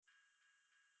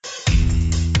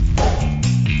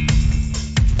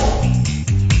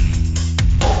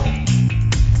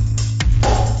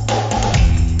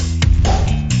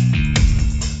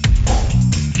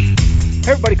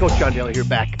Buddy Coach John Daly here,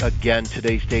 back again.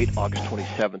 Today's date, August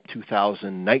 27th,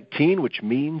 2019, which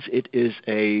means it is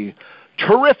a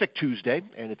terrific Tuesday,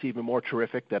 and it's even more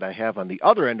terrific that I have on the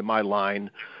other end of my line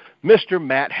Mr.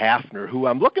 Matt Hafner, who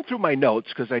I'm looking through my notes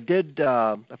because I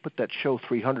put that show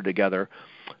 300 together.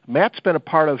 Matt's been a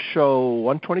part of show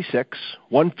 126,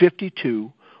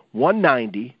 152,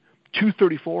 190,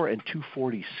 234, and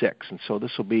 246, and so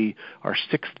this will be our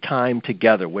sixth time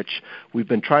together, which we've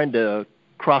been trying to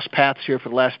cross paths here for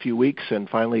the last few weeks, and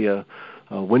finally a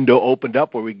window opened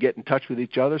up where we get in touch with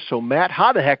each other. So, Matt,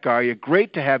 how the heck are you?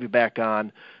 Great to have you back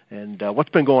on, and what's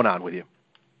been going on with you?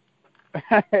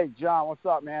 Hey, John, what's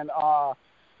up, man?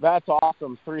 That's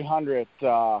awesome, 300.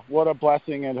 What a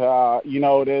blessing, and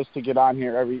it is to get on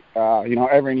here every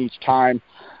and each time.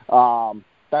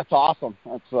 That's awesome.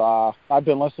 I've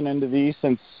been listening to these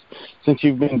since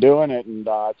you've been doing it, and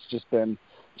it's just been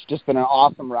an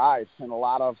awesome ride, and a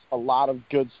lot of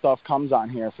good stuff comes on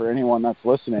here for anyone that's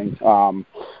listening. Thank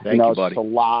you, buddy. Just a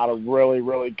lot of really,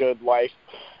 really good life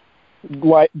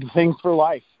things for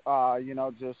life.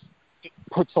 Just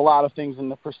puts a lot of things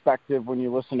into perspective when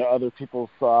you listen to other people's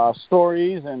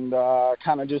stories, and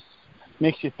kind of just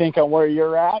makes you think on where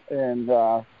you're at, and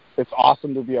it's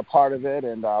awesome to be a part of it,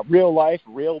 and real life,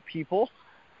 real people,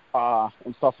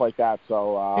 and stuff like that.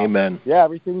 So, amen. Yeah,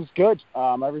 everything's good.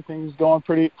 Everything's going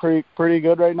pretty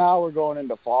good right now. We're going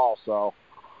into fall, so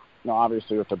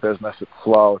obviously with the business, it's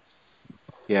slow.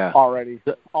 Yeah.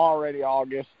 Already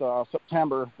August,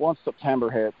 September. Once September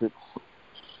hits,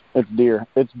 it's deer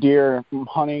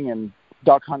hunting and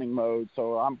duck hunting mode.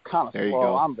 So I'm kind of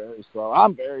slow. I'm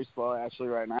very slow actually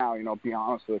right now. Be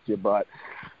honest with you, but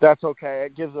that's okay.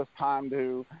 It gives us time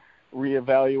to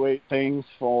reevaluate things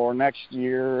for next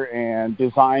year and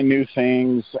design new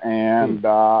things and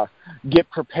get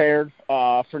prepared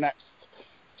for next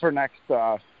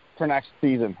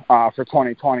season, for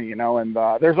 2020. And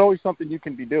there's always something you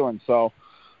can be doing. So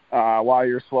while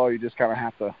you're slow, you just kind of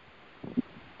have to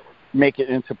make it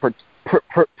into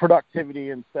productivity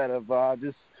instead of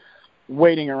just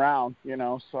waiting around.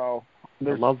 So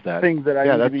there's I love that. Things that I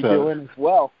need to be doing as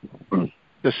well.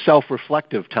 The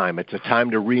self-reflective time. It's a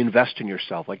time to reinvest in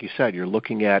yourself. Like you said, you're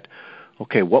looking at,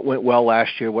 okay, what went well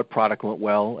last year, what product went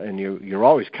well, and you're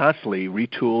always constantly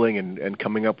retooling and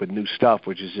coming up with new stuff,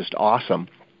 which is just awesome.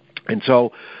 And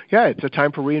so, yeah, it's a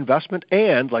time for reinvestment,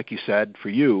 and like you said, for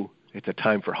you, it's a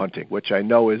time for hunting, which I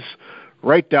know is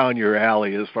right down your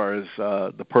alley as far as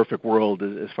the perfect world,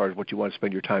 as far as what you want to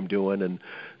spend your time doing, and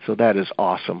so that is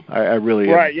awesome. I really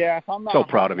am if I'm not so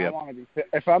proud of you.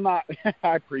 If I'm not,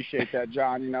 I appreciate that,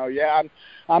 John.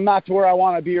 I'm not to where I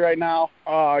want to be right now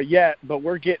yet, but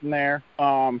we're getting there.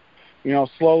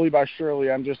 Slowly but surely,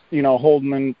 I'm just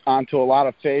holding on to a lot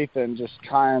of faith and just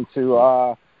trying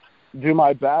to do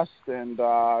my best and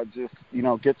just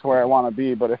get to where I want to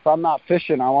be. But if I'm not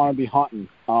fishing, I want to be hunting.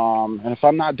 And if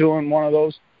I'm not doing one of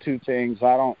those two things,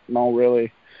 I don't know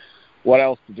really what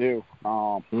else to do.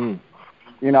 So if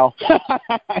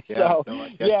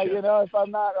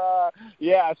I'm not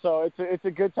so it's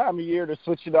a good time of year to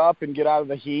switch it up and get out of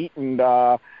the heat and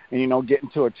get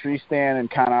into a tree stand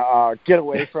and kind of get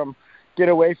away from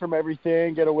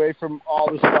everything, get away from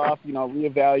all the stuff,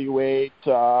 reevaluate,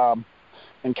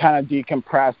 and kind of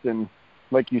decompress, and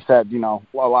like you said, a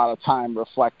lot of time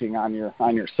reflecting on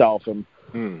yourself and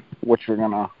what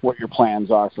your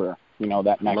plans are for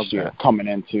that next year coming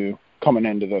into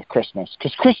the Christmas,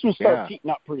 because Christmas starts heating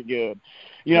up pretty good.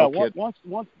 Once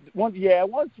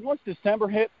December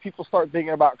hits, people start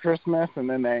thinking about Christmas, and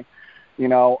then they,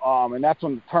 and that's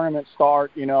when the tournaments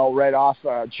start. Right off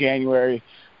January.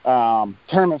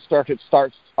 Tournament circuit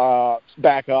starts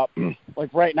back up.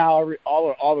 Like right now,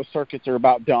 all the circuits are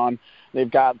about done.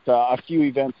 They've got a few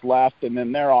events left, and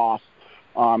then they're off,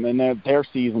 and their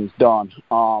season's done.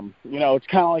 It's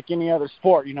kind of like any other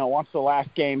sport. Once the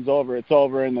last game's over, it's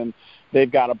over, and then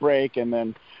they've got a break, and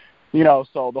then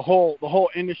so the whole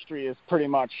industry is pretty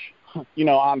much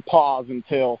on pause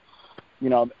until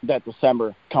that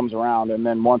December comes around, and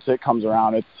then once it comes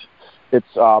around, it's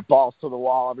balls to the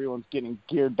wall. Everyone's getting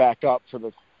geared back up for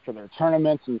their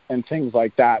tournaments and things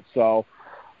like that. So,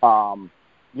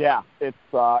 it's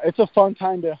a fun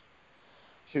time to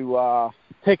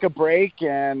take a break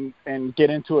and get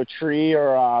into a tree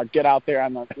or get out there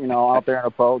out there in a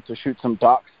boat to shoot some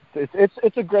ducks.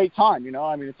 It's a great time.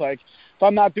 It's like if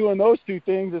I'm not doing those two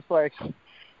things, it's like,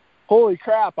 holy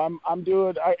crap, I'm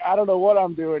doing. I don't know what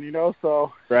I'm doing.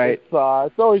 So right.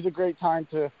 It's always a great time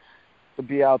to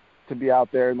be out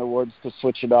there in the woods to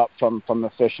switch it up from the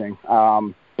fishing.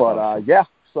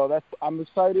 So I'm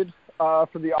excited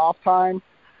for the off time.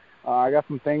 I got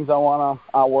some things I want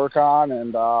to work on,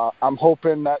 and I'm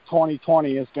hoping that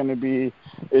 2020 is going to be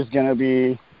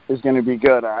good.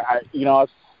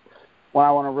 It's when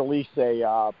I want to release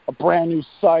a brand new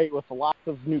site with lots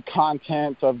of new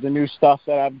content of the new stuff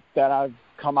that I've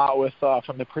come out with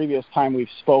from the previous time we've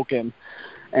spoken,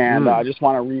 and I just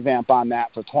want to revamp on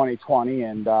that for 2020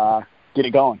 and get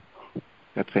it going.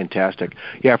 That's fantastic.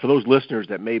 Yeah, for those listeners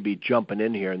that may be jumping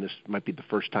in here, and this might be the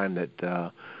first time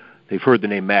that they've heard the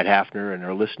name Matt Hafner and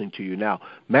are listening to you now.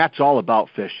 Matt's all about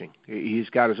fishing. He's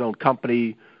got his own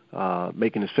company,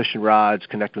 making his fishing rods,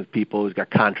 connecting with people. He's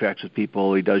got contracts with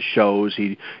people. He does shows.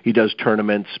 He does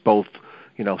tournaments, both,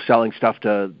 selling stuff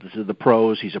to the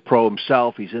pros. He's a pro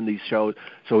himself. He's in these shows.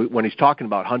 So when he's talking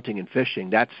about hunting and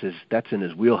fishing, that's in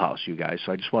his wheelhouse, you guys.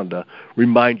 So I just wanted to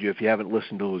remind you, if you haven't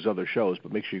listened to those other shows,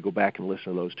 but make sure you go back and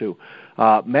listen to those too.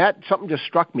 Matt, something just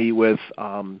struck me with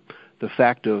the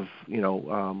fact of,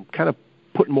 kind of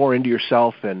putting more into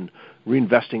yourself and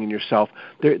reinvesting in yourself.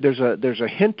 There's a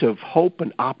hint of hope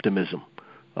and optimism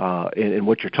in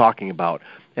what you're talking about.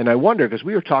 And I wonder, because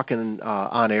we were talking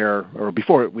on air, or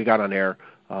before we got on air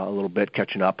a little bit,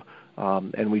 catching up,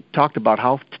 and we talked about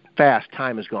how fast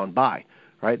time has gone by,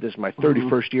 right? This is my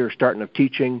 31st year starting of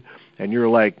teaching, and you're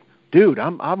like, dude,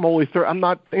 I'm only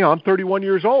I'm 31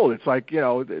 years old. It's like,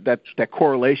 that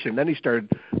correlation. Then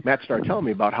Matt started telling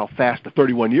me about how fast the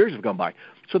 31 years have gone by.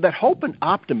 So that hope and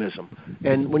optimism,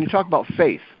 and when you talk about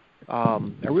faith, I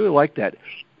really like that.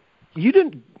 You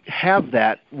didn't have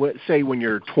that, say, when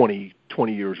you're 20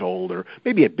 years old, or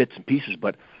maybe at bits and pieces,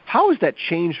 but how has that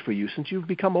changed for you since you've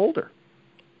become older?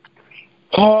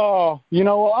 Oh,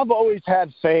 well, I've always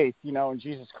had faith, in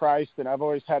Jesus Christ, and I've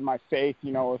always had my faith,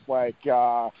 with like,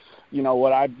 my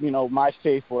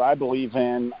faith, what I believe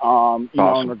in, awesome.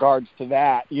 In regards to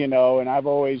that, and I've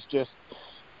always, it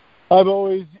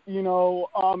was,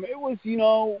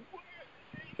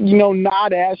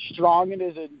 not as strong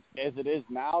as it is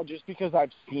now, just because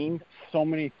I've seen so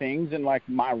many things in like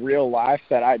my real life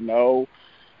that I know,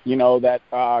 that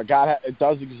God it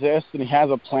does exist and He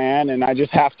has a plan, and I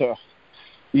just have to,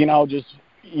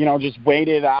 just wait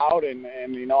it out, and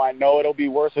I know it'll be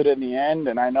worth it in the end,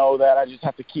 and I know that I just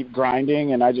have to keep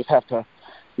grinding, and I just have to,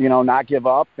 not give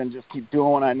up and just keep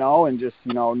doing what I know, and just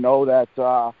know that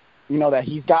that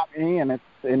He's got me, and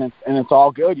it's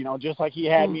all good, just like He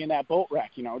had me in that boat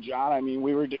wreck, John. I mean,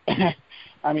 we were, just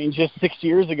 6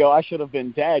 years ago I should have been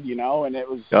dead, and it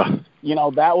was,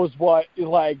 that was what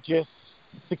like just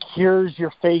secures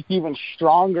your faith even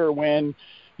stronger when,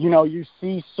 you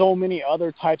see so many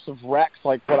other types of wrecks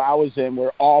like what I was in,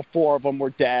 where all four of them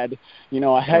were dead,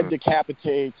 a head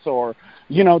decapitates, or,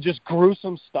 just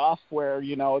gruesome stuff where,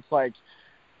 it's like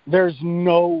there's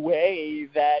no way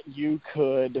that you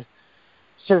could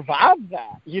survive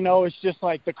that. It's just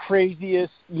like the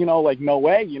craziest, like no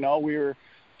way, we were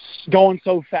going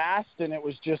so fast, and it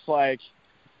was just like,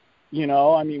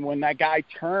 when that guy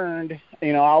turned,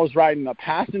 I was riding the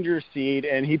passenger seat,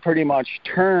 and he pretty much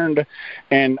turned,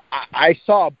 and I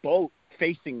saw a boat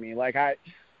facing me. Like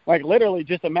literally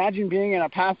just imagine being in a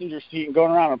passenger seat and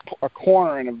going around a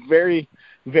corner in a very,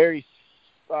 very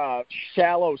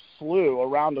shallow slough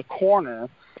around a corner,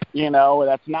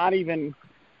 that's not even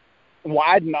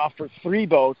wide enough for three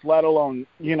boats, let alone,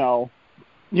 wide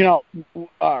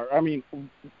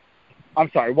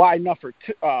enough for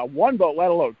one boat,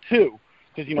 let alone two,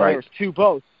 because, right. There's two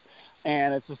boats.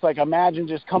 And it's just like, imagine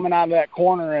just coming out of that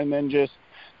corner and then just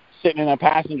sitting in a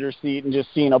passenger seat and just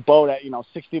seeing a boat at,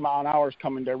 60 mile an hour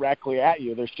coming directly at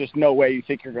you. There's just no way you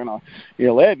think you're going to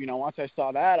live. Once I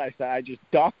saw that, I just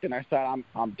ducked, and I said,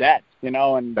 I'm dead,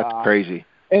 and that's crazy.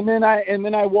 And then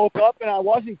I woke up and I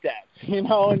wasn't dead,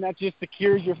 and that just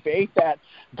secures your faith that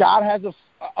God has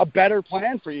a better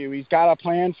plan for you. He's got a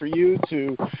plan for you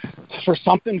for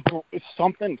something, because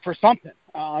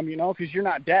you're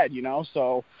not dead,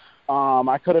 So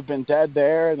I could have been dead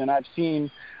there, and then I've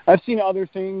seen other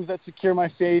things that secure my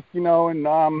faith, and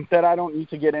that I don't need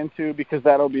to get into because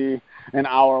that'll be an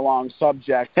hour-long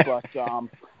subject, but.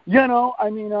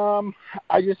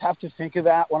 I just have to think of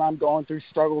that when I'm going through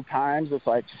struggle times. It's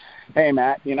like, hey,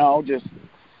 Matt, just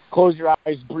close your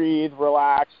eyes, breathe,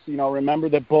 relax, remember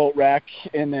the boat wreck,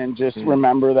 and then just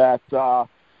remember that,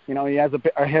 He has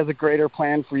a greater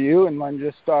plan for you, and then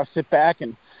just sit back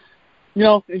and,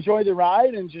 enjoy the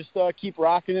ride and just keep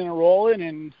rocking and rolling.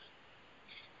 And,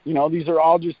 these are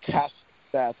all just tests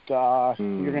that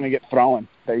you're going to get thrown,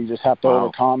 that you just have to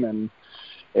overcome. And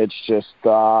it's just,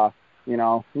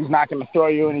 He's not going to throw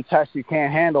you any tests you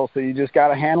can't handle, so you just got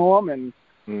to handle them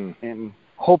and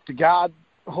hope to God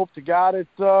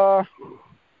it's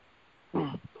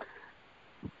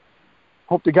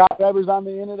hope to God whatever's on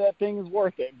the end of that thing is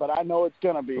worth it. But I know it's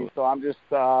gonna be. So I'm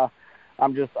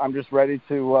just ready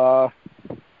to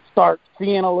start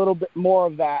seeing a little bit more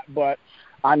of that. But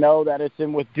I know that it's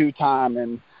in with due time,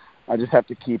 and I just have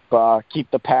to keep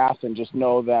the path and just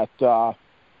know that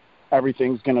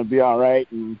everything's gonna be all right.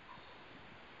 And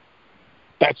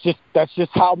that's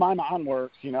just how my mind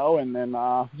works, you know. And then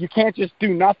you can't just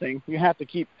do nothing. You have to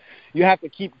keep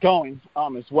going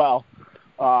as well,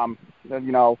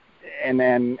 you know, and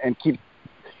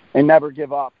never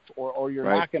give up, or you're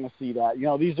not going to see that. You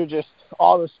know, these are just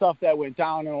all the stuff that went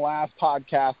down in the last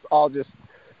podcast, all just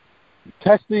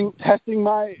testing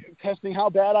how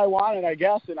bad I want it, I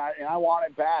guess, and I want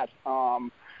it bad.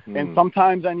 And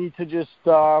sometimes I need to just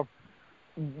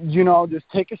you know, just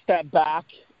take a step back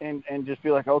and just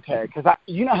be like, okay, because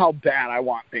you know how bad I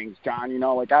want things, John. You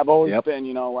know, like I've always been,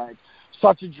 you know, like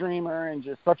such a dreamer and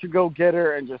just such a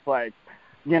go-getter, and just like,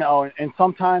 you know, and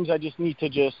sometimes I just need to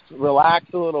just relax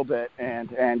a little bit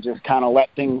and just kind of let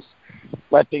things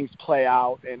play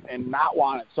out and not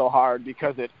want it so hard,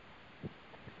 because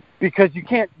you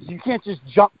can't just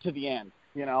jump to the end,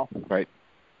 you know. Right.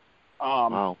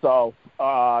 Wow. So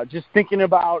just thinking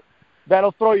about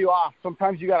that'll throw you off.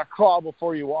 Sometimes you got to crawl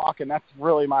before you walk, and that's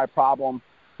really my problem.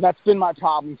 That's been my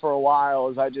problem for a while.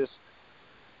 Is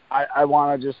I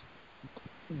want to just,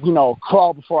 you know,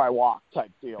 crawl before I walk type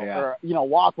deal, or, you know,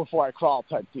 walk before I crawl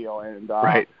type deal. And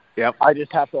right. Yep. I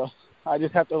just have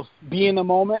to be in the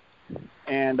moment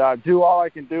and do all I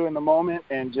can do in the moment,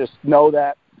 and just know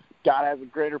that God has a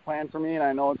greater plan for me, and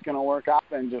I know it's going to work out,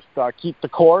 and just keep the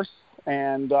course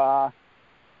and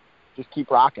just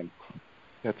keep rocking.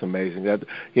 That's amazing.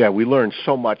 We learn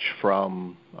so much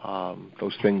from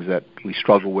those things that we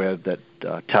struggle with, that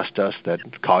test us,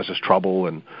 that cause us trouble,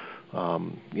 and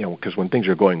you know, because when things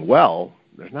are going well,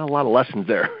 there's not a lot of lessons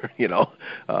there. You know,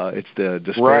 it's the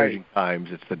disparaging times,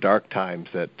 it's the dark times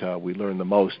that we learn the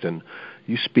most. And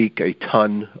you speak a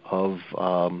ton of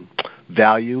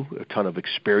value, a ton of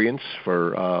experience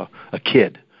for a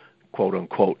kid, quote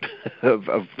unquote, of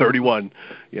 31,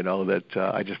 you know, that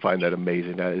I just find that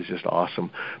amazing. That is just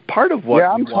awesome. Part of what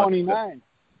I'm 29.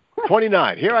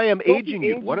 29. Here I am aging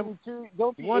you. What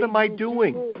am I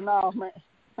doing? No, man.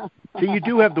 See, you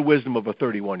do have the wisdom of a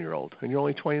 31-year-old, and you're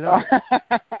only 29.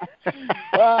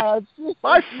 It's just,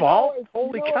 my fault.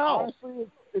 Holy cow! Honestly,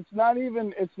 it's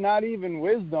not even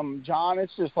wisdom, John.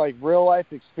 It's just like real life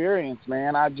experience,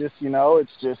 man. I just, you know,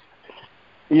 it's just.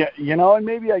 Yeah, you know, and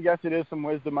maybe I guess it is some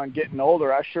wisdom on getting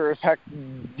older. I sure as heck,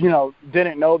 you know,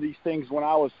 didn't know these things when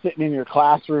I was sitting in your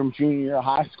classroom junior year of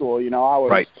high school. You know, I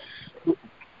was,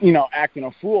 you know, acting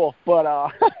a fool.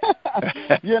 But,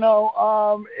 you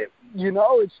know,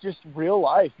 it's just real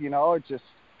life. You know, it's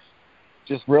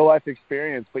just real life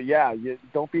experience. But yeah,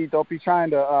 don't be trying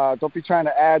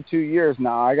to add 2 years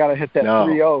now. I got to hit that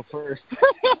 3-0 first.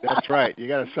 That's right. You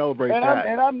got to celebrate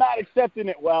that. I'm not accepting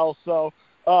it well, so.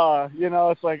 You know,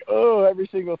 it's like, every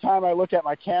single time I look at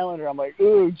my calendar, I'm like,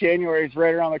 January's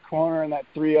right around the corner, and that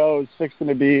 3-0 is fixing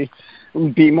to be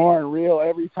more and real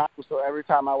every time. So every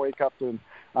time I wake up, then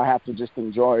I have to just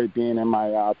enjoy being in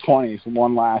my 20s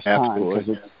one last time,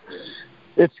 because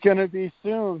it's going to be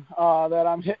soon that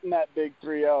I'm hitting that big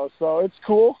 3-0. So it's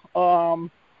cool.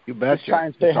 You betcha. Just try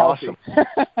and stay healthy.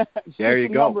 Awesome. There you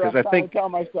go. Because I think tell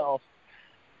myself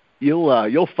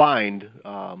you'll find.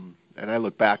 And I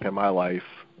look back on my life,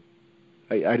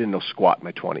 I didn't know squat in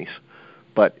my 20s.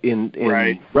 But in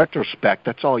retrospect,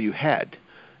 that's all you had.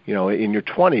 You know, in your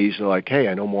 20s, you're like, hey,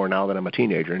 I know more now than I'm a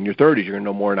teenager. In your 30s, you're going to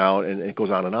know more now, and it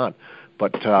goes on and on.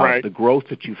 But the growth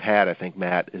that you've had, I think,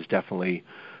 Matt, is definitely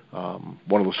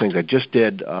one of those things. I just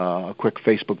did a quick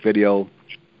Facebook video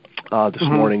this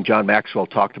morning. John Maxwell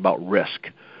talked about risk,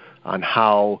 on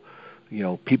how, you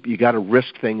know, you got to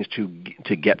risk things to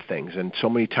get things. And so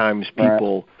many times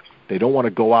people... They don't want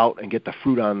to go out and get the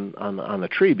fruit on the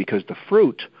tree, because the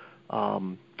fruit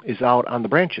is out on the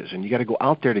branches, and you got to go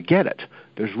out there to get it.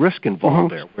 There's risk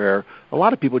involved there, where a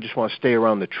lot of people just want to stay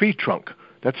around the tree trunk.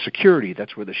 That's security.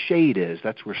 That's where the shade is.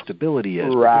 That's where stability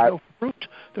is. Right. There's no fruit.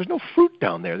 There's no fruit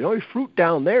down there. The only fruit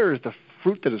down there is the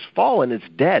fruit that has fallen. It's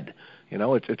dead. You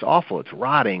know, it's awful. It's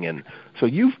rotting. And so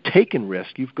you've taken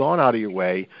risk. You've gone out of your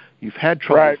way. You've had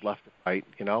troubles left and right.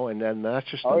 You know, and then that's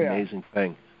just an amazing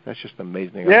thing. That's just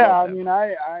amazing. Yeah, I mean,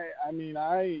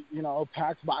 you know,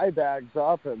 packed my bags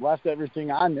up and left everything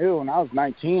I knew when I was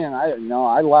 19, and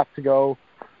I left to go,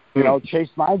 you know, chase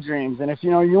my dreams. And if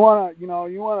you want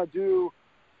to do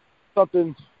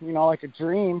something, you know, like a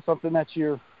dream, something that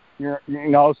you're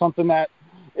something that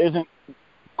isn't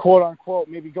quote unquote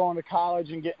maybe going to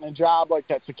college and getting a job, like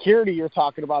that security you're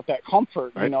talking about, that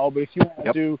comfort, you know. But if you want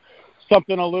to do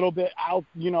something a little bit out,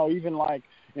 even like,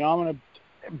 I'm going to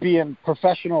be in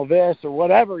professional this or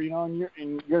whatever, and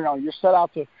you're set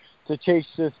out to chase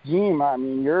this dream. I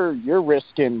mean, you're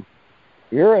risking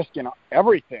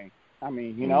everything. I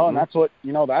mean, and that's what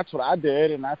I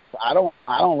did. And I don't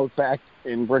look back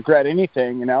and regret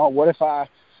anything. What if I,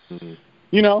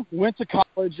 went to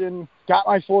college and got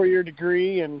my 4-year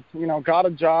degree and, got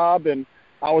a job, and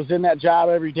I was in that job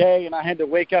every day, and I had to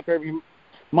wake up every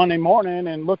Monday morning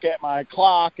and look at my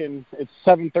clock, and it's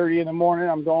 7:30 in the morning.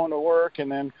 I'm going to work,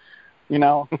 and then,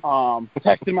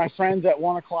 texting my friends at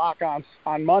 1 o'clock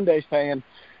on Monday saying,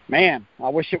 man, I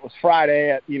wish it was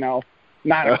Friday at, 9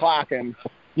 o'clock and,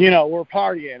 we're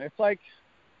partying. It's like,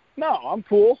 no, I'm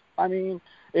cool. I mean,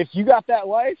 if you got that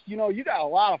life, you got a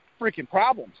lot of freaking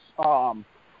problems.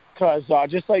 Because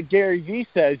just like Gary Vee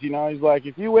says, he's like,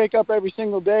 if you wake up every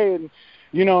single day and,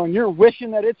 and you're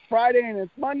wishing that it's Friday and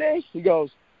it's Monday, he goes,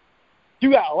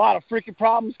 you got a lot of freaking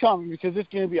problems coming because it's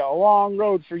going to be a long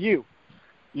road for you.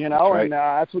 That's right. And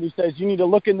that's what he says. You need to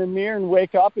look in the mirror and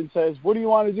wake up and says, what do you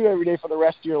want to do every day for the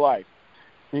rest of your life?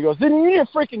 And he goes, then you need to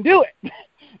freaking do it.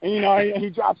 And, he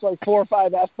drops like 4 or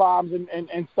 5 F-bombs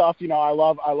and stuff. I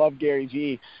love Gary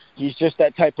Vee. He's just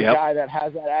that type of guy that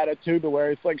has that attitude to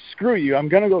where it's like, screw you, I'm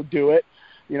going to go do it.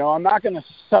 I'm not going to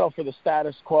settle for the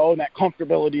status quo and that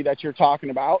comfortability that you're talking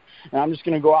about. And I'm just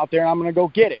going to go out there and I'm going to go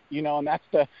get it. And that's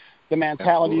the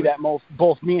mentality that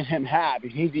both me and him have.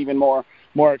 And he's even more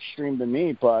extreme than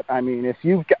me. But I mean, if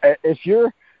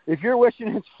you're wishing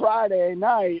it's Friday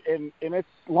night and it's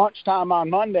lunchtime on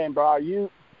Monday, bro,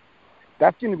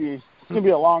 that's going to be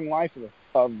a long life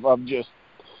of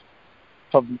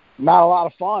not a lot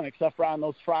of fun, except for on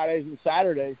those Fridays and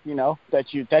Saturdays,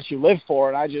 that you live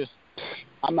for. And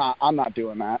I'm not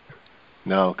doing that.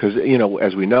 No, because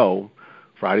as we know,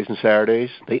 Fridays and Saturdays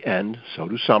they end. So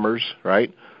do summers,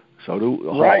 right? So do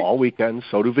all weekends.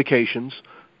 So do vacations.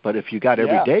 But if you got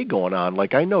every day going on,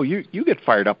 like I know you get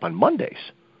fired up on Mondays,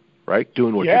 right?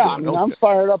 Doing what you're doing. Yeah, I mean, I'm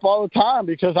fired up all the time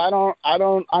because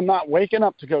I'm not waking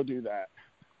up to go do that.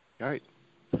 Right.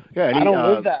 Yeah. I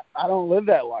don't live that. I don't live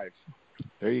that life.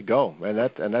 There you go,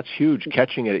 and that's huge.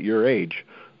 Catching it at your age,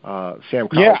 Sam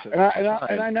Carlson. Yeah,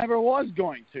 and I never was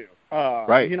going to.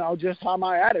 Right. Just how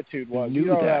my attitude was.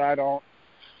 That I don't.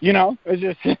 It's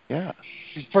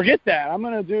just forget that. I'm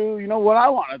gonna do what I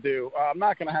want to do. I'm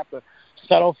not gonna have to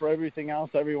settle for everything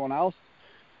else everyone else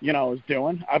is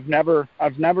doing. I've never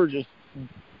just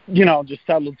just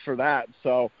settled for that.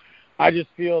 So I just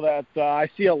feel that I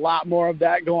see a lot more of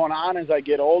that going on as I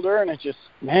get older, and it's just,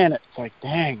 man, it's like,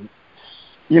 dang.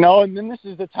 And then this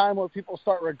is the time where people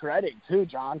start regretting too,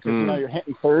 John, because you're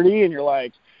hitting 30 and you're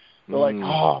like,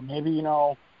 oh, maybe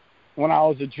when I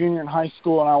was a junior in high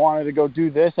school and I wanted to go do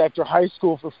this after high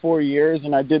school for 4 years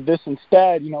and I did this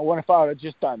instead, what if I would have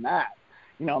just done that?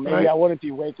 Maybe I wouldn't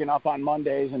be waking up on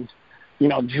Mondays and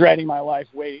dreading my life,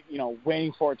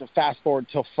 waiting for it to fast forward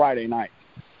till Friday night.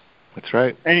 That's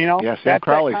right. And Sam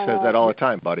Crowley says that all the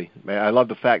time, buddy. Man, I love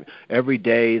the fact every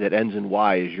day that ends in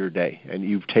Y is your day, and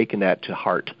you've taken that to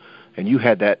heart. And you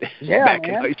had that back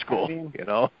in high school,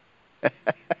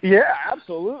 Yeah,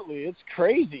 absolutely. It's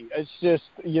crazy. It's just,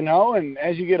 and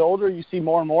as you get older, you see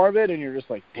more and more of it, and you're just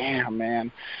like, damn,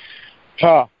 man.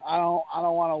 I don't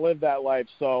want to live that life.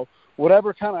 So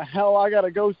whatever kind of hell I got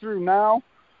to go through now,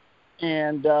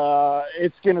 and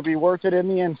it's going to be worth it in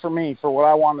the end for me for what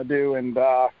I want to do. And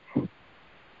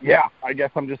I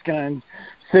guess I'm just going to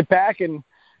sit back and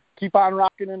keep on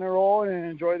rocking and rolling and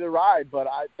enjoy the ride. But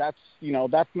that's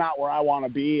not where I want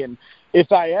to be. And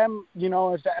if I am,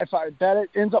 if that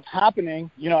ends up happening,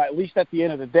 at least at the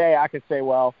end of the day, I could say,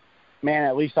 well, man,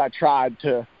 at least I tried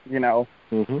to,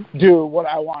 do what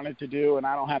I wanted to do, and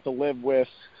I don't have to live with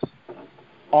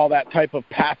all that type of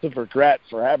passive regret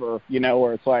forever,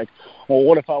 where it's like, well,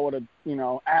 what if I would have,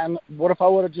 and what if I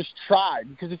would have just tried?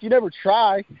 Because if you never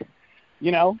try,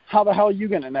 how the hell are you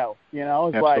going to know?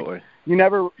 It's Absolutely. like you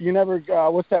never,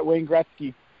 what's that Wayne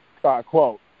Gretzky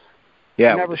quote?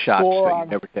 Yeah, with the shots that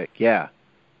you never take. Yeah.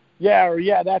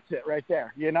 Yeah, that's it right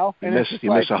there, And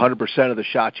you miss 100% of the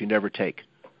shots you never take.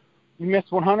 You miss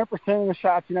 100% of the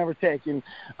shots you never take. And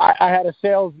I had a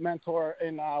sales mentor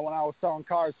when I was selling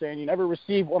cars saying, you never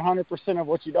receive 100% of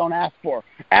what you don't ask for.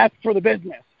 Ask for the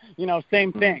business.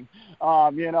 Same thing.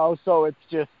 So it's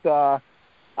just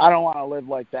I don't want to live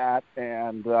like that.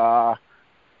 And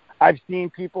I've seen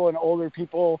people and older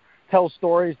people tell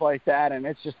stories like that, and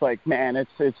it's just like, man,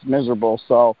 it's miserable.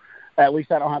 So at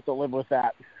least I don't have to live with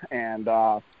that. And,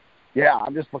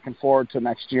 I'm just looking forward to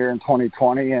next year in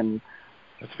 2020. And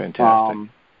that's fantastic.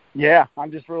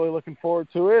 I'm just really looking forward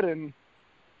to it and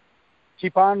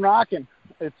keep on rocking.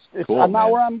 Cool, I'm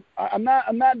not man. where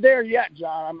I'm not there yet,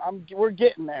 John. We're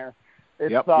getting there.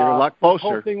 It's, Yep, you're a lot closer. This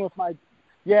whole thing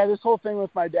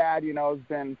with my dad, has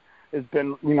been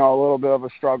a little bit of a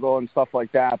struggle and stuff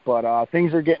like that. But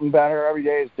things are getting better. Every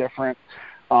day is different.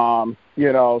 So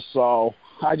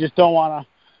I just don't want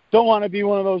to be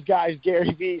one of those guys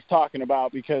Gary Vee's talking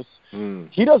about, because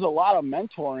he does a lot of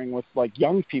mentoring with like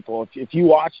young people. If do you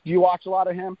watch a lot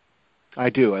of him? I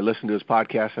do. I listen to his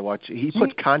podcast. He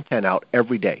puts content out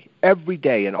every day,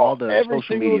 in all the social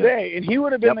single media. Day. And he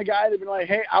would have been the guy that'd been like,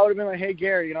 hey, I would have been like, hey,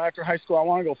 Gary, after high school, I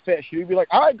want to go fish. He'd be like,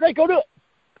 all right, great, go do it.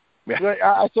 Yeah.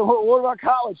 I said, well, what about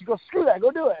college? He goes, screw that,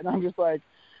 go do it. And I'm just like,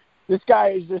 this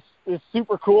guy is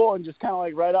super cool and just kind of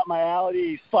like right up my alley.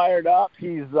 He's fired up.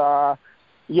 He's,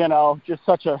 just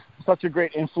such a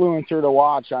great influencer to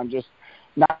watch. I'm just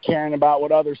not caring about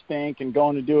what others think and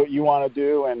going to do what you want to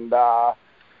do. And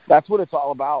that's what it's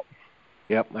all about.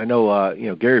 Yep, I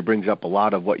know. Gary brings up a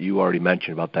lot of what you already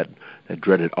mentioned about that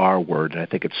dreaded R word, and I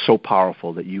think it's so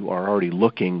powerful that you are already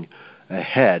looking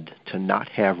ahead to not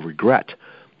have regret.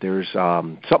 There's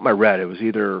something I read. It was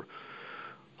either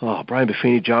Brian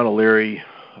Buffini, John O'Leary,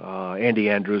 Andy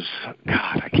Andrews.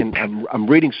 God, I'm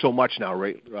reading so much now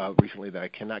recently that I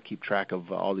cannot keep track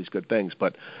of all these good things.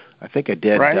 But I think I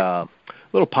did a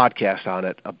little podcast on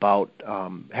it about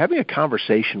having a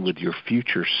conversation with your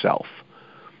future self,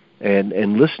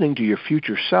 and listening to your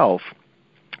future self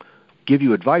give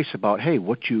you advice about, hey,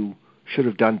 what you should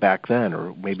have done back then,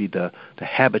 or maybe the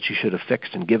habits you should have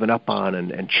fixed and given up on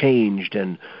and changed,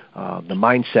 and the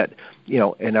mindset,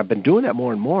 and I've been doing that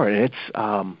more and more, and it's,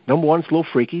 number one, it's a little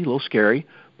freaky, a little scary,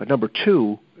 but number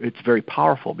two, it's very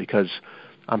powerful, because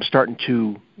I'm starting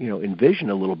to, envision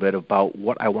a little bit about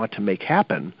what I want to make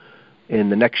happen in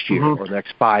the next year or the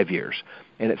next 5 years.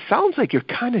 And it sounds like you're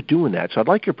kind of doing that. So I'd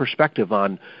like your perspective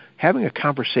on having a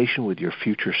conversation with your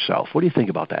future self. What do you think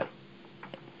about that?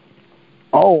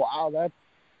 Oh, wow, that's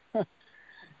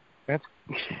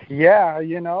yeah,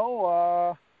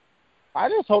 I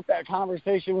just hope that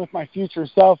conversation with my future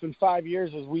self in 5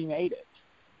 years is we made it.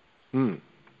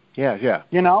 Yeah.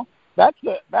 That's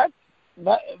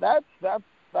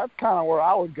kind of where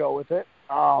I would go with it.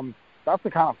 That's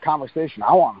the kind of conversation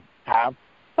I want to have.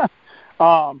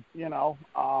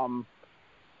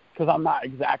 Because I'm not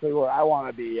exactly where I want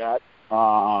to be yet.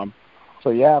 So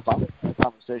yeah, if I'm in a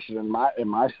conversation in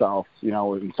myself,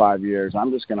 in 5 years,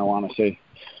 I'm just gonna want to say,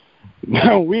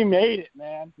 we made it,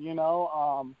 man.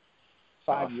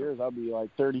 5 years, I'll be like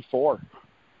 34.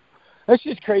 That's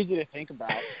just crazy to think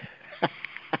about.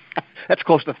 That's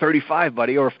close to 35,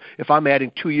 buddy. Or if I'm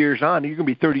adding 2 years on, you're gonna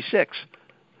be 36.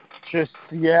 Dude,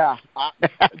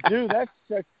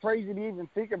 that's crazy to even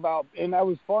think about. And that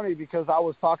was funny because I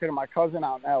was talking to my cousin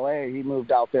out in L.A. He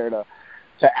moved out there to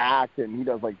act, and he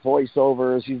does like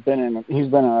voiceovers. He's been in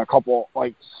a couple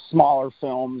like smaller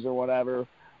films or whatever,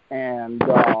 and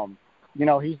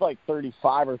he's like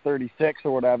 35 or 36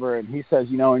 or whatever, and he says,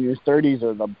 in your 30s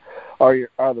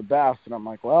are the best. And I'm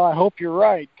like, well, I hope you're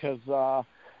right, because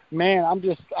man,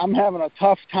 I'm having a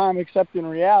tough time accepting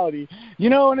reality,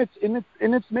 and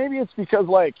it's maybe it's because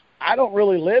like I don't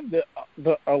really live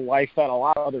a life that a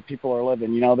lot of other people are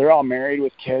living. They're all married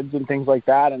with kids and things like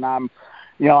that, and I'm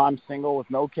single with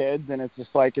no kids, and it's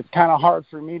just like it's kind of hard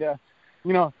for me to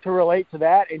relate to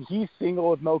that. And he's single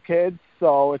with no kids,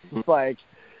 so it's just like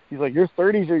he's like, your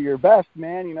 30s are your best,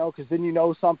 man, because then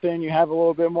something, you have a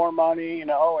little bit more money,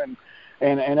 and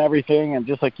everything. And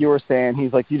just like you were saying,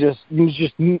 he's like, you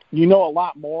know a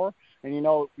lot more, and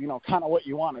kind of what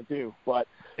you want to do. But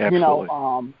absolutely.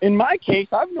 In my case,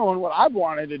 I've known what I've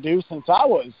wanted to do since I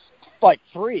was like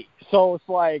 3. So it's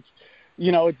like,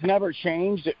 it's never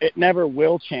changed. It never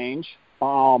will change.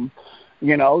 So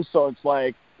it's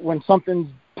like when something's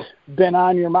been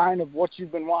on your mind of what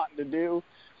you've been wanting to do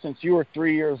since you were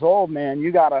 3 years old, man,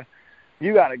 you gotta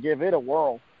give it a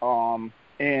whirl.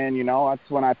 And that's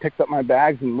when I picked up my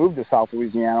bags and moved to South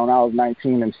Louisiana when I was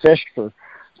 19 and fished for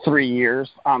 3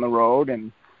 years on the road,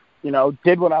 and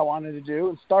did what I wanted to do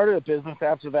and started a business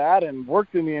after that and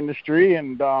worked in the industry.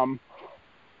 And I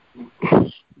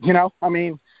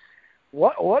mean,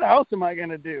 what else am I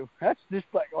gonna do? That's just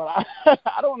like I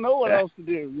don't know what else to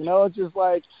do. It's just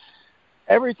like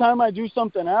every time I do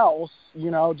something else,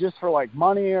 just for like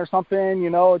money or something,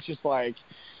 it's just like,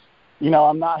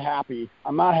 I'm not happy.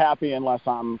 I'm not happy unless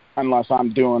I'm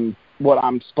doing what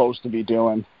I'm supposed to be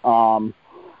doing.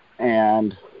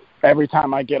 And every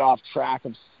time I get off track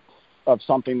of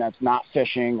something that's not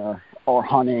fishing or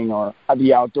hunting or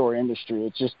the outdoor industry,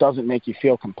 it just doesn't make you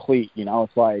feel complete.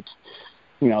 It's like,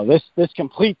 this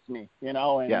completes me, and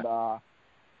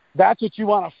that's what you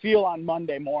want to feel on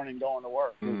Monday morning going to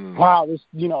work. Wow,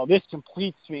 this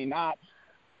completes me. Not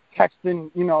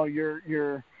texting,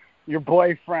 your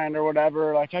boyfriend or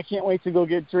whatever. Like, I can't wait to go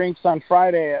get drinks on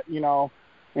Friday at,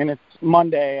 and it's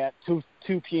Monday at 2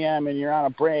 p.m. and you're on a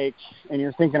break and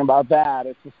you're thinking about that.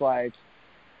 It's just like,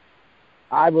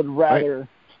 I would rather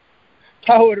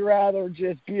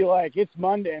just be like, it's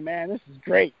Monday, man. This is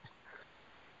great.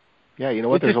 Yeah, you know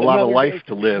what? There's a lot of life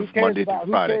to live Monday through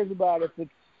Friday. Who cares about if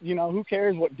it's, who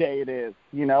cares what day it is,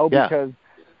 because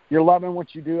you're loving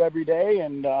what you do every day.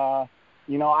 And,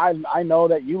 I know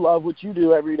that you love what you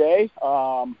do every day.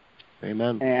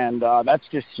 Amen. And that's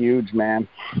just huge, man.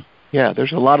 Yeah,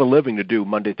 there's a lot of living to do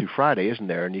Monday through Friday, isn't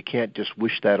there? And you can't just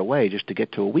wish that away just to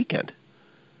get to a weekend.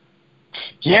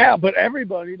 Yeah, but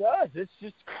everybody does. It's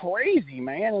just crazy,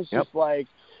 man. It's just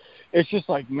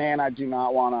like, man, I do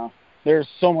not want to. There's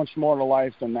so much more to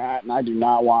life than that, and I do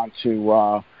not want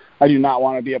to. I do not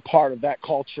want to be a part of that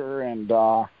culture, and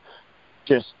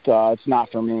it's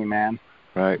not for me, man.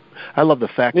 Right. I love the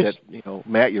fact that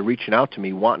Matt, you're reaching out to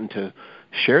me, wanting to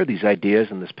share these ideas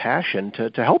and this passion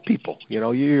to help people.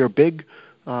 You're a big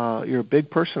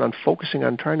person on focusing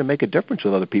on trying to make a difference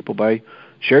with other people by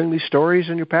sharing these stories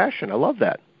and your passion. I love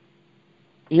that.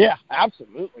 Yeah,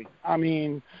 absolutely. I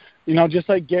mean, just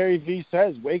like Gary Vee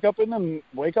says, wake up in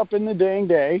the dang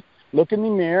day, look in the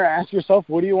mirror, ask yourself,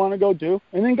 what do you want to go do,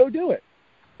 and then go do it.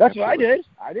 That's Absolutely.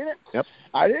 What I did.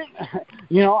 I didn't.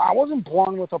 I wasn't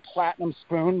born with a platinum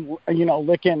spoon,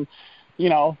 licking,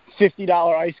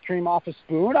 $50 ice cream off a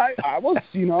spoon. I was,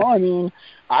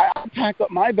 I packed up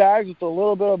my bags with a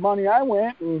little bit of money I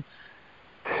went, and,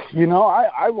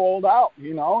 I rolled out,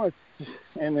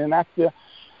 and then that's the,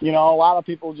 a lot of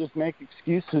people just make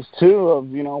excuses too of,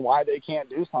 why they can't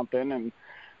do something. And,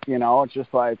 it's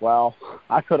just like, well,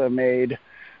 I could have made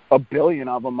 $1 billion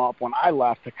of them up when I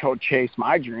left to go chase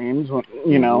my dreams,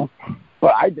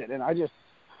 but I didn't. I just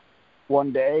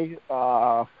one day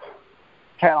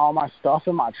had all my stuff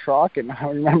in my truck, and I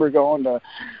remember going to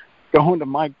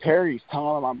Mike Perry's,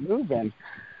 telling him I'm moving,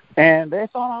 and they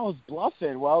thought I was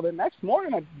bluffing. Well, the next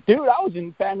morning, I was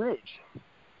in Baton Rouge.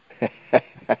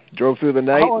 Drove through the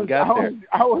night and got there.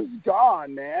 I was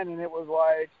gone, man, and it was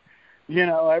like,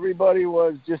 everybody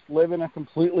was just living a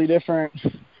completely different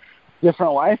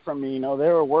life from me. They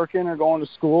were working or going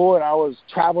to school, and I was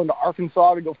traveling to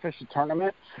Arkansas to go fish a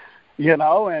tournament,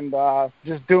 and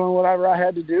just doing whatever I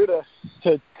had to do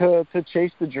to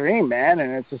chase the dream, man.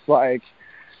 And it's just like,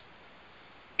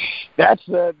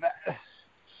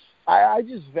 I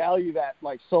just value that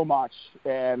like so much,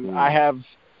 and I have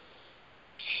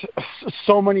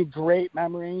so many great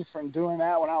memories from doing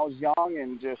that when I was young,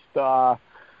 and just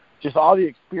all the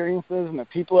experiences and the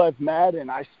people I've met,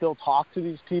 and I still talk to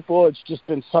these people. It's just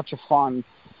been such a fun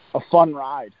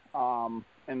ride.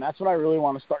 And that's what I really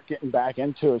want to start getting back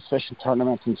into, is fishing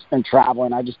tournaments and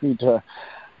traveling. I just need to,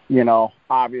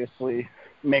 obviously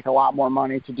make a lot more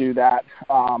money to do that.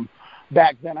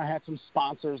 Back then I had some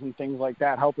sponsors and things like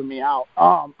that helping me out.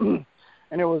 And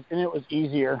it was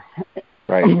easier.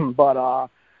 Right. But,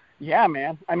 yeah,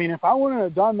 man, I mean, if I wouldn't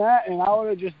have done that, and I would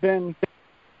have just been,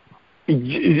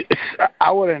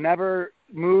 I would have never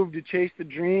moved to chase the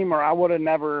dream, or I would have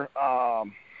never,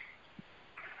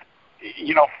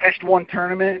 fished one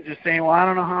tournament just saying, well, I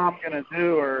don't know how I'm going to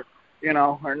do, or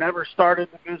never started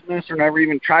the business, or never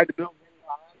even tried to build it.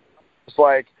 It's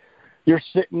like you're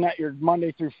sitting at your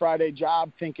Monday through Friday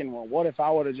job thinking, well, what if I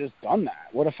would have just done that?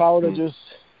 What if I would have just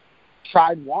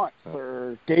tried once,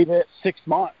 or gave it 6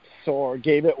 months, or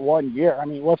gave it 1 year? I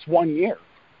mean, what's 1 year?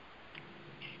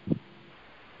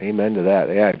 Amen to that.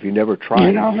 Yeah, if you never tried.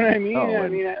 You know what I mean? I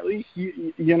mean, at least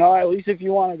at least if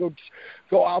you want to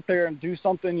go out there and do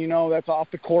something, that's off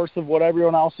the course of what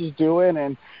everyone else is doing,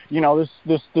 and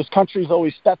this country's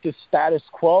always set this status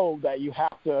quo that you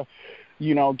have to,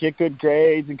 get good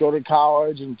grades and go to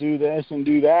college and do this and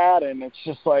do that, and it's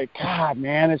just like, God,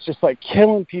 man, it's just like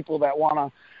killing people that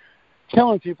want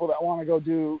to go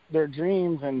do their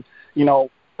dreams, and the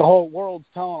whole world's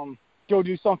telling them go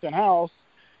do something else.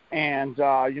 And,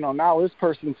 now this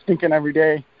person's thinking every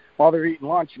day while they're eating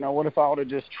lunch, what if I would have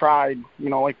just tried,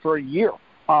 like for a year?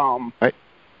 Right.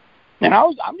 And I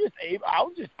was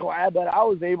just glad that I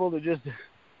was able to just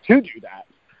to do that.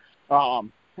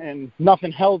 And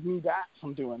nothing held me back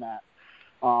from doing that.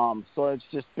 So it's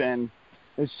just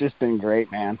been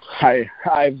great, man. I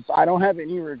don't have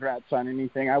any regrets on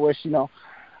anything. I wish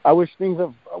things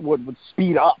would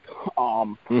speed up,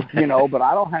 but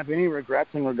I don't have any regrets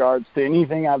in regards to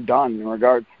anything I've done in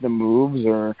regards to the moves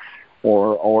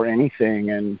or anything.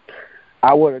 And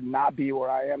I would not be where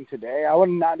I am today. I would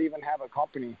not even have a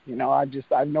company.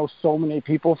 I know so many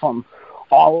people from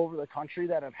all over the country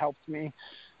that have helped me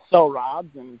sell rods,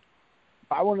 and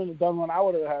if I wouldn't have done what I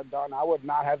would have done, I would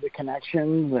not have the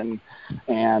connections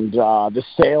and the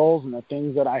sales and the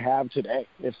things that I have today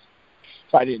if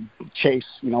I didn't chase,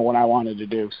 what I wanted to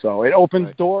do. So it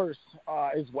opens doors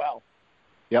as well.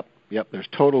 Yep. There's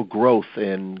total growth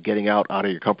in getting out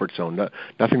of your comfort zone.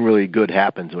 Nothing really good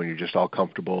happens when you're just all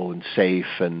comfortable and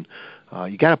safe, and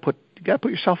you got to put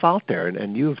yourself out there.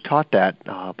 And you have taught that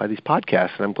by these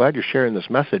podcasts, and I'm glad you're sharing this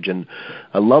message. And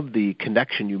I love the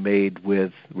connection you made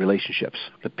with relationships.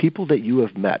 The people that you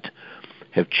have met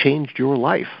have changed your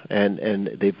life, and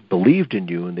they've believed in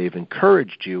you, and they've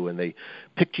encouraged you, and they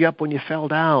picked you up when you fell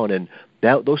down, and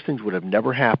those things would have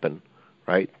never happened,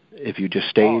 right? If you just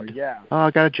stayed,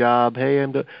 I got a job,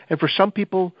 and for some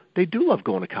people, they do love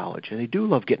going to college, and they do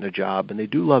love getting a job, and they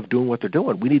do love doing what they're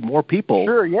doing. We need more people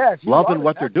loving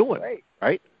what they're doing, great.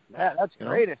 Right? Yeah, that's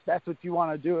great if that's what you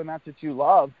want to do and that's what you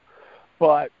love.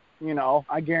 But,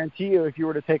 I guarantee you if you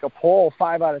were to take a poll,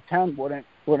 5 out of 10 wouldn't,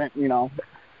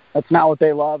 that's not what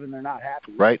they love and they're not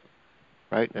happy. Right.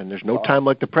 And there's no time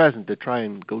like the present to try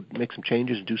and go make some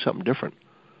changes and do something different.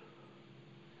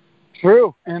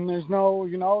 True, and there's no,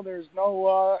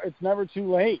 it's never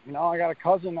too late. I got a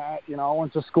cousin that,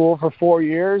 went to school for 4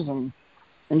 years and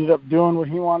ended up doing what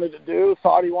he wanted to do,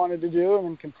 thought he wanted to do, and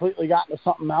then completely got into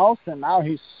something else, and now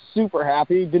he's super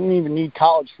happy, didn't even need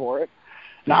college for it.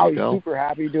 Now he's super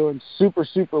happy, doing super,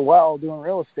 super well, doing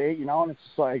real estate, and it's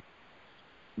just like,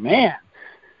 man,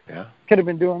 could have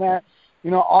been doing that,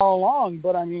 all along,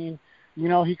 but I mean,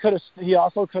 he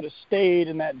also could have stayed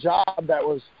in that job that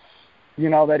was,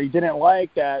 that he didn't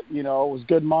like, that, was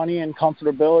good money and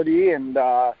comfortability, and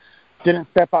didn't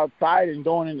step outside and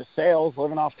going into sales,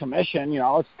 living off commission.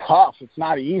 It's tough. It's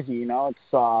not easy.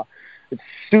 It's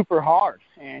super hard.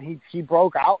 And he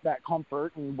broke out that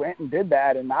comfort and went and did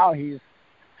that, and now he's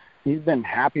been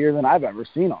happier than I've ever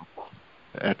seen him.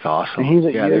 That's awesome. And he's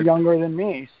a year younger than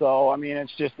me. So, I mean,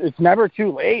 it's never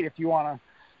too late if you want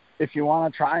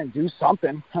to try and do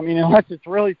something. I mean, unless it's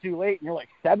really too late and you're like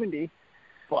 70.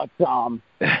 But, you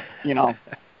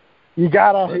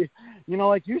gotta,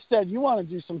 like you said, you want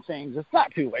to do some things. It's not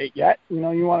too late yet. You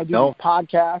want to do this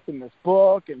podcast and this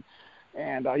book, and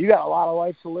you got a lot of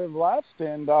life to live left.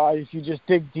 And if you just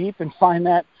dig deep and find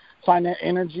that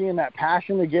energy and that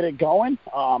passion to get it going,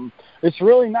 it's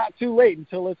really not too late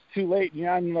until it's too late.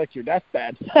 Like your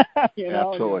deathbed.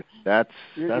 Absolutely. That's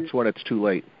when it's too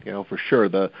late. For sure.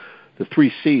 The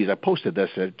 3 C's, I posted this,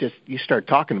 and you start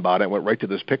talking about it, I went right to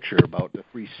this picture about the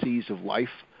 3 C's of life: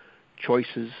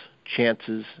 choices,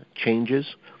 chances,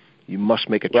 changes. You must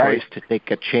make a choice to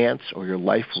take a chance, or your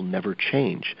life will never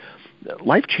change.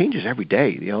 Life changes every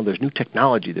day. There's new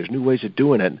technology, there's new ways of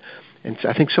doing it, and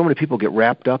I think so many people get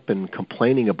wrapped up in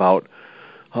complaining about,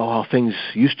 how things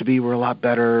used to be were a lot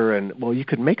better, and, well, you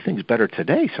could make things better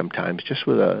today sometimes just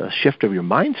with a shift of your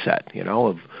mindset,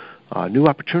 of new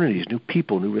opportunities, new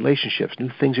people, new relationships, new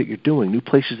things that you're doing, new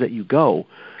places that you go.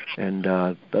 And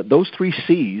those 3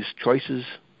 C's, choices,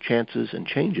 chances, and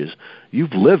changes,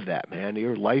 you've lived that, man.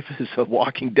 Your life is a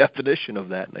walking definition of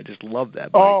that, and I just love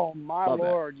that. Oh, my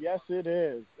Lord. Yes, it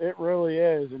is. It really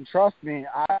is. And trust me,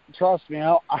 I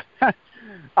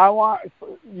want,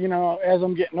 as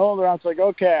I'm getting older, I was like,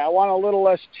 okay, I want a little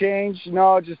less change,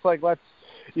 just like let's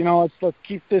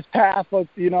keep this path, let's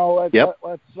it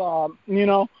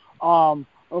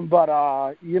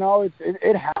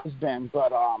has been,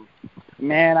 but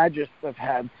man, I just have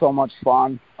had so much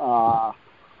fun,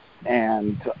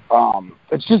 and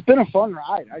it's just been a fun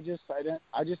ride. I just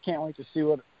can't wait to see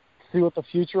what the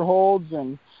future holds,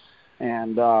 and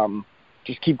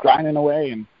just keep grinding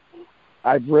away. And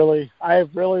I have really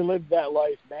lived that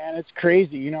life, man. It's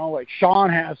crazy, like Sean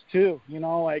has too,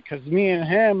 because me and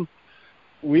him,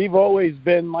 we've always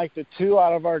been like the 2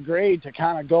 out of our grade to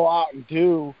kind of go out and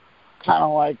do kind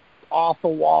of like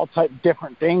off-the-wall type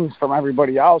different things from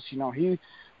everybody else. He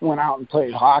went out and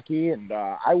played hockey, and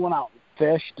I went out and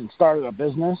fished and started a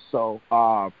business. So,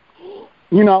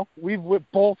 we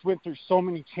both went through so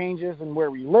many changes in where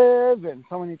we live, and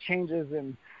so many changes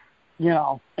in,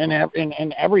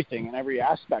 in everything, in every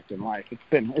aspect in life.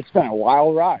 It's been a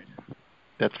wild ride.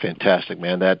 That's fantastic,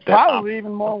 man. That probably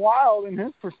even more wild in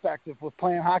his perspective with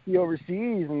playing hockey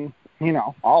overseas and,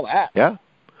 all that. Yeah.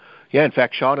 Yeah, in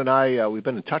fact, Sean and I, we've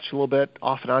been in touch a little bit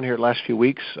off and on here the last few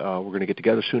weeks. We're going to get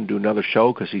together soon and do another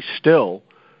show because he's still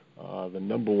the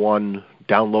number 1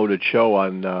 downloaded show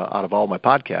on out of all my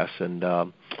podcasts, and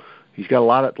he's got a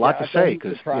lot to say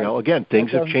because, again,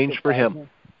 things have changed for him.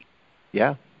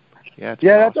 Yeah. Yeah,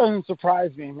 that doesn't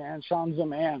surprise me, man. Sean's the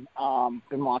man.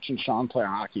 Been watching Sean play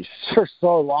hockey for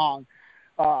so long.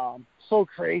 So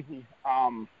crazy.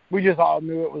 We just all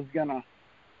knew it was gonna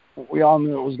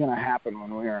happen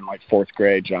when we were in like fourth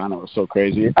grade, John. It was so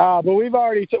crazy. But we've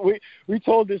already we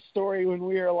told this story when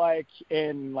we were like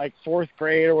in like fourth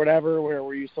grade or whatever, where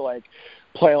we used to like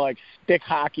play like stick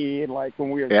hockey and like when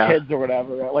we were kids or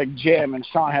whatever at like gym, and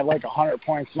Sean had like 100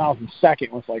 points and I was in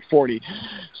second with like 40.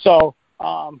 So,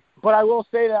 but I will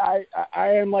say that I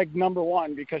am like number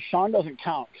one because Sean doesn't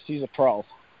count because he's a pro.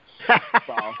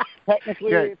 So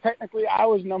technically I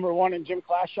was number one in gym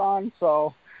class, Sean.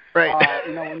 So. Right.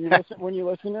 When you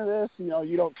listen to this,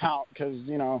 you don't count because,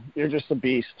 you're just a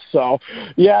beast. So,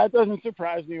 yeah, it doesn't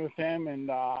surprise me with him.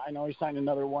 And I know he signed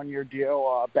another 1-year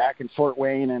deal back in Fort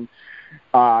Wayne, and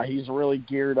he's really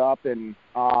geared up and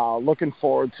looking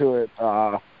forward to it.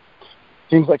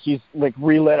 Seems like he's like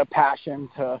relit a passion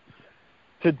to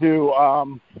do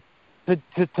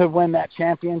to win that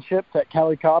championship, that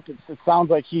Kelly Cup. It sounds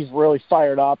like he's really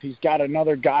fired up. He's got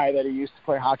another guy that he used to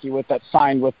play hockey with that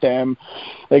signed with them.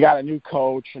 They got a new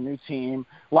coach, a new team.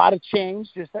 A lot of change,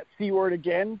 just that C word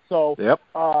again. So,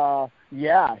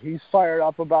 yeah, he's fired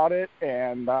up about it.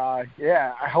 And, I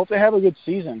hope they have a good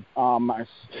season.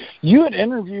 You had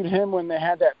interviewed him when they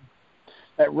had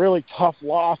that really tough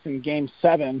loss in Game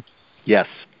 7. Yes.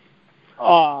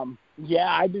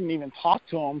 Yeah, I didn't even talk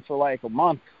to him for like a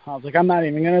month. I was like, I'm not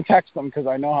even going to text him because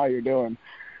I know how you're doing.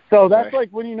 So that's like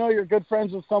when you're good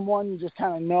friends with someone, you just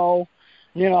kind of know,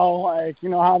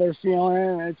 how they're feeling.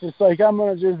 And it's just like, I'm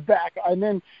going to just back. And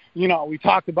then, we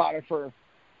talked about it for,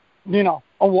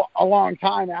 a long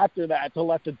time after that to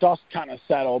let the dust kind of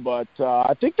settle. But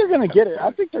I think they're going to get it. I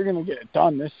think they're going to get it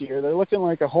done this year. They're looking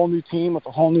like a whole new team with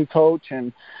a whole new coach.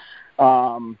 And,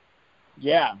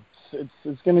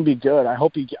 it's going to be good. I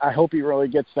hope he really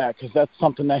gets that because that's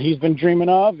something that he's been dreaming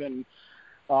of, and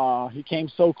he came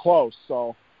so close.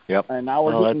 So, and now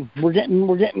we're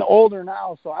getting older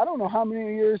now. So I don't know how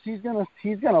many years he's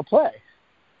gonna play.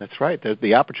 That's right.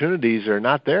 The opportunities are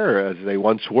not there as they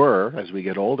once were as we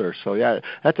get older. So yeah,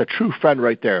 that's a true friend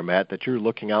right there, Matt. That you're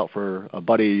looking out for a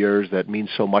buddy of yours that means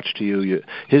so much to you.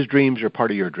 His dreams are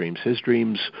part of your dreams. His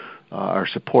dreams are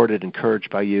supported, encouraged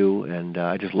by you, and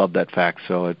I just love that fact.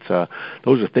 So it's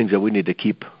those are things that we need to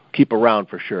keep around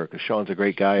for sure. Because Sean's a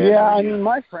great guy. Yeah,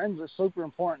 my friends are super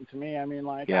important to me.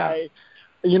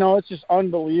 It's just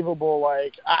unbelievable.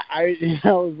 Like it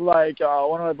was like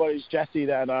one of my buddies, Jesse,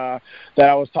 that I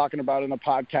was talking about in the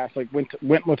podcast, like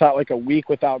went without like a week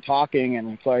without talking,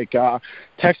 and it's like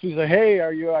text me, he's like, hey,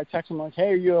 I text him like,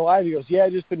 hey, are you alive? He goes, yeah,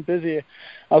 I just been busy.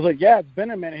 I was like, yeah, it's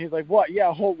been a minute. He's like, what? Yeah,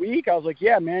 a whole week? I was like,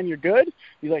 yeah, man, you're good?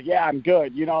 He's like, yeah, I'm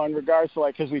good. In regards to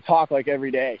like, because we talk like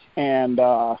every day, and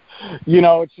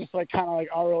it's just like kind of like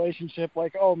our relationship.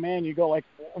 Like, oh man, you go like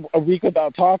a week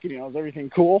without talking. Is everything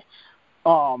cool?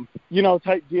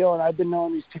 Type deal. And I've been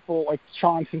knowing these people like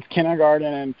Sean since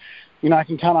kindergarten, and I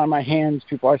can count on my hands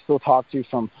people I still talk to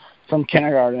from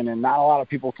kindergarten, and not a lot of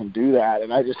people can do that.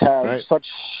 And I just have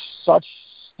such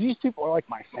these people are like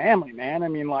my family, man.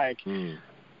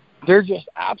 They're just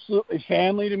absolutely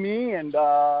family to me, and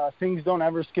things don't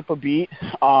ever skip a beat.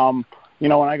 When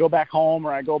I go back home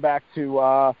or I go back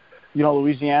to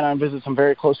Louisiana and visit some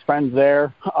very close friends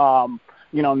there,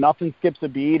 nothing skips a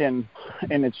beat, and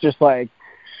it's just like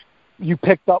you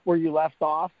picked up where you left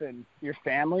off and your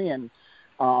family, and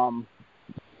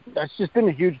that's just been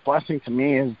a huge blessing to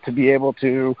me, is to be able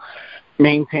to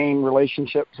maintain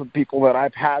relationships with people that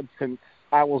I've had since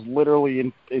I was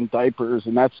literally in diapers,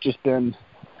 and that's just been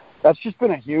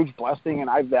a huge blessing, and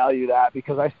I value that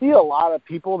because I see a lot of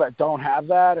people that don't have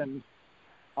that, and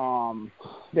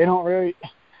they don't really,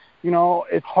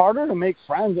 it's harder to make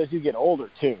friends as you get older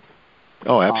too.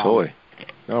 Oh, absolutely.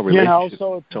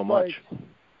 So much.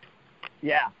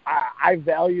 I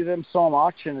value them so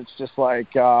much, and it's just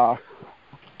like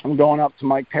I'm going up to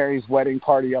Mike Perry's wedding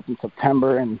party up in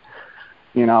September, and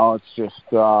it's just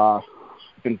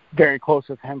been very close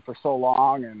with him for so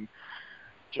long, and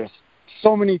just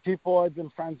so many people I've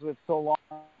been friends with so long,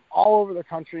 all over the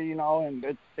country, and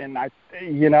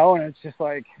it's just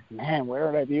like, man, where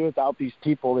would I be without these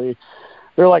people?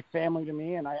 They're like family to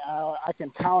me, and I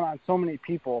can count on so many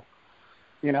people,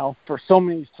 for so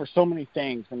many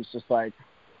things, and it's just like,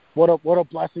 what a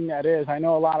blessing that is. I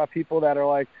know a lot of people that are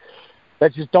like,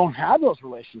 that just don't have those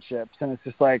relationships, and it's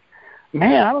just like,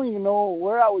 man, I don't even know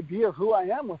where I would be or who I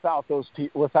am without those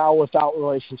without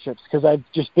relationships, because I've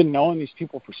just been knowing these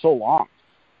people for so long.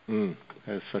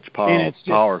 That's such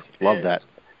power. Love that.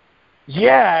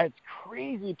 Yeah, it's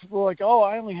crazy. People are like, oh,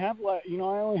 I only have like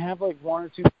one or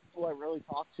two people I really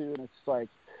talk to, and it's like,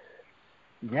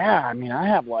 Yeah, I mean, I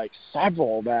have like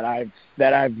several that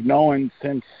I've known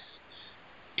since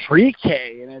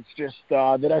pre-K, and it's just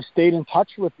that I've stayed in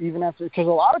touch with even after, because a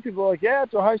lot of people are like, yeah,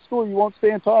 after high school you won't stay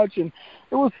in touch, and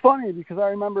it was funny because I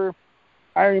remember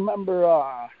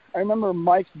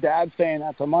Mike's dad saying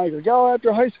that to Mike, like, oh,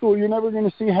 after high school you're never going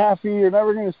to see Haffy, you're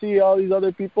never going to see all these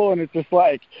other people, and it's just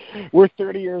like we're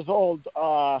 30 years old,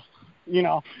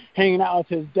 hanging out with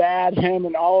his dad, him,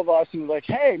 and all of us, and like,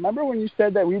 hey, remember when you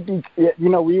said that we'd be,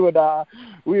 we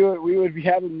would be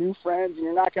having new friends, and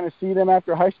you're not going to see them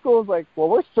after high school? It's like, well,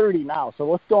 we're 30 now, so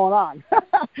what's going on?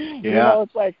 Yeah.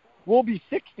 It's like we'll be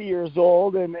 60 years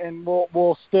old, and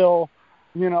we'll still,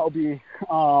 we'll be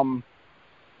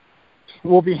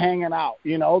hanging out,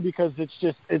 because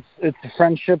it's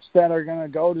friendships that are going to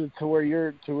go to where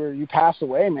you pass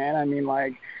away, man. I mean,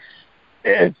 like,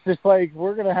 it's just like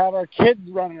we're going to have our kids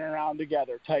running around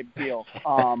together type deal.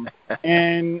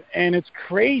 And it's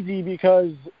crazy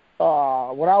because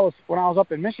when I was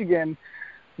up in Michigan,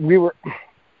 we were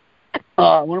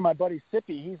one of my buddies,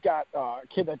 Sippy, he's got a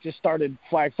kid that just started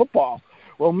flag football.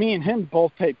 Well, me and him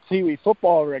both played Pee-wee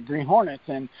football over at Green Hornets,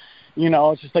 and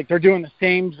it's just like they're doing the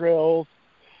same drills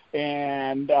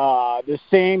and the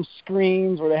same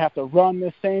screens where they have to run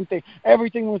the same thing.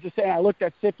 Everything was the same. I looked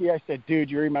at Sippy. I said, dude,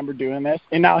 you remember doing this?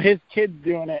 And now his kid's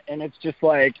doing it, and it's just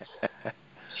like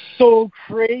so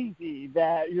crazy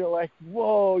that you're like,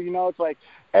 whoa, it's like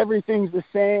everything's the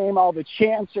same. All the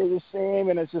chants are the same,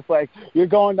 and it's just like you're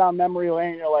going down memory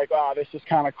lane. You're like, oh, this is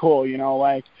kind of cool,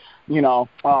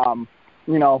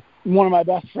 one of my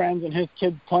best friends and his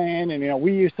kid's playing, and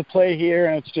we used to play here,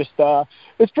 and it's just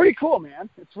it's pretty cool, man.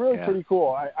 It's really pretty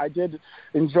cool. I did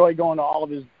enjoy going to all of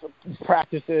his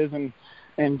practices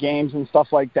and games and stuff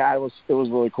like that. It was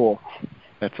really cool.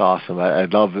 That's awesome. I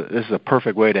love it. This is a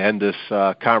perfect way to end this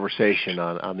conversation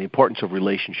on the importance of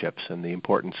relationships and the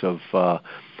importance of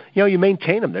you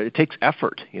maintain them. It takes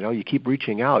effort. You keep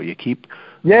reaching out. You keep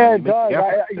it does.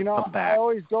 I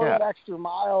always go that extra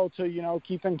mile to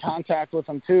keep in contact with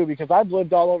them too, because I've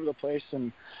lived all over the place,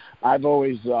 and I've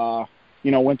always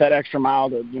went that extra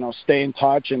mile to stay in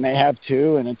touch, and they have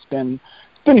too, and it's been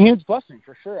a huge blessing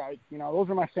for sure. Those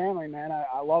are my family, man.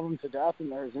 I love them to death, and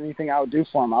if there's anything I would do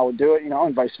for them, I would do it,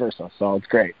 and vice versa. So it's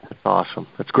great. That's awesome.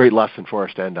 That's a great lesson for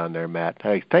us to end on there, Matt.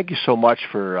 Hey, thank you so much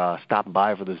for stopping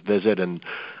by for this visit, and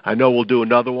I know we'll do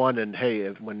another one. And hey,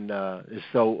 when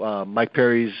Mike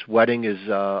Perry's wedding is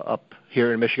up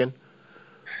here in Michigan.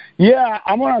 Yeah,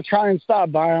 I'm gonna try and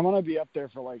stop by. I'm gonna be up there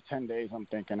for like 10 days. I'm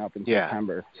thinking up in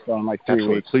September, so in like 3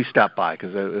 weeks. Please stop by,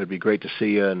 because it would be great to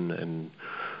see you and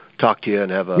talk to you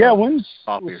and have a when's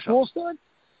school start?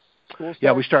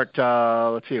 Yeah, we start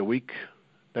a week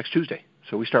next Tuesday.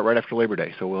 So we start right after Labor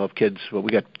Day. So we'll have kids. Well,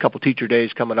 we got a couple teacher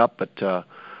days coming up, but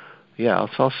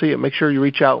I'll see you. Make sure you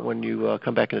reach out when you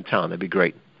come back into town. That'd be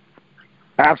great.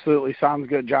 Absolutely, sounds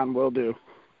good, John. Will do.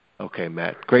 Okay,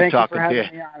 Matt. Great talking to you.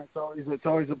 Thank you for having me on. It's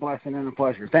always a blessing and a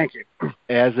pleasure. Thank you.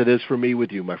 As it is for me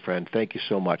with you, my friend. Thank you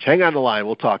so much. Hang on the line.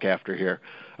 We'll talk after here.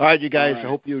 All right, you guys, I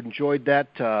hope you enjoyed that.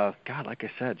 Like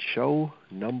I said, show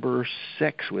number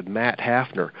 6 with Matt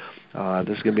Hafner.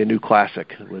 This is going to be a new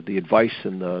classic with the advice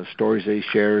and the stories that he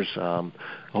shares. I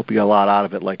hope you got a lot out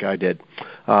of it like I did.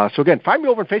 So, again, find me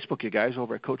over on Facebook, you guys,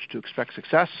 over at Coach to Expect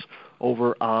Success,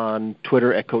 over on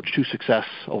Twitter at Coach2Success,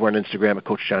 over on Instagram at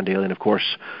Coach John Daly, and, of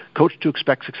course,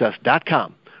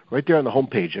 Coach2ExpectSuccess.com. Right there on the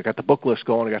homepage. I got the book list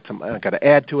going. I got to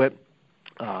add to it.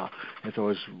 As I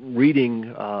was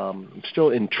reading, I'm still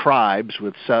in Tribes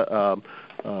with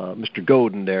Mr.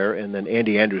 Godin there, and then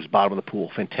Andy Andrews, Bottom of the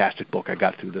Pool. Fantastic book I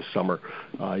got through this summer.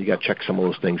 You got to check some of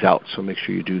those things out, so make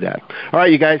sure you do that. All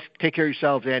right, you guys, take care of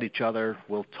yourselves and each other.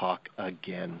 We'll talk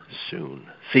again soon.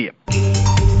 See you.